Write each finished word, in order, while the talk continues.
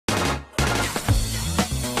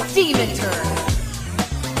Demon Turf.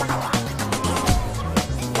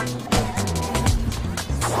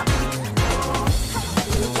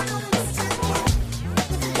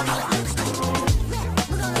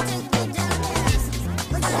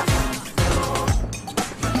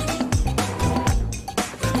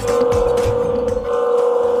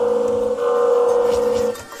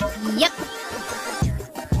 Yep.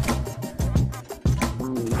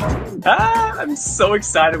 I'm so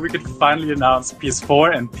excited we could finally announce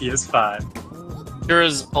PS4 and PS5. There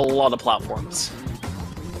is a lot of platforms.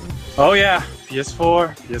 Oh yeah,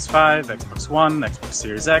 PS4, PS5, Xbox One, Xbox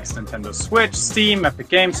Series X, Nintendo Switch, Steam, Epic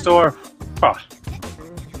Game Store. Oh.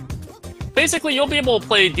 Basically, you'll be able to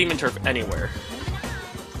play Demon Turf anywhere.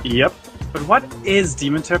 Yep. But what is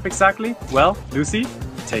Demon Turf exactly? Well, Lucy,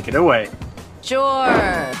 take it away.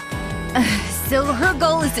 Sure. So her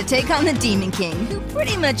goal is to take on the Demon King, who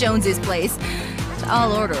pretty much owns his place.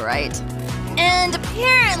 Tall order, right? And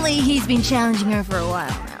apparently he's been challenging her for a while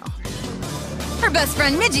now. Her best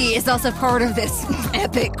friend Midgie is also part of this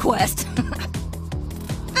epic quest.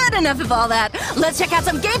 But enough of all that. Let's check out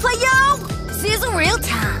some gameplay, yo! Sizzle real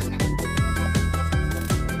time.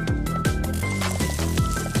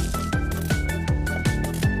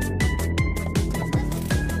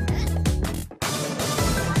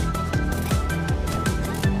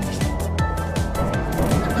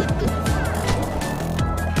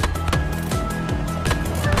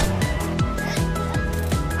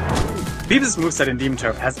 Beebz' moveset in Demon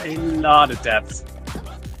Turf has a lot of depth.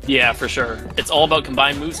 Yeah, for sure. It's all about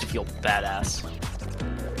combined moves to feel badass.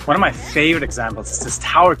 One of my favorite examples is this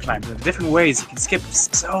tower climb. In different ways you can skip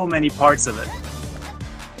so many parts of it.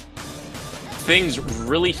 Things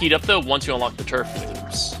really heat up though once you unlock the turf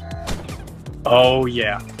moves. Oh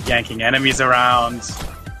yeah, yanking enemies around,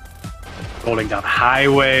 rolling down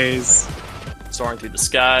highways, Soaring through the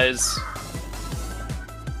skies.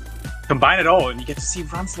 combine it all and you get to see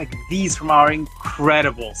runs like these from our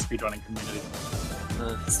incredible speedrunning community.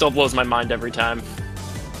 It still blows my mind every time.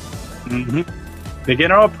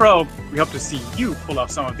 Beginner or pro, we hope to see you pull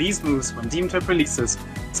off some of these moves when Demon Turf releases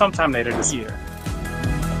sometime later this year.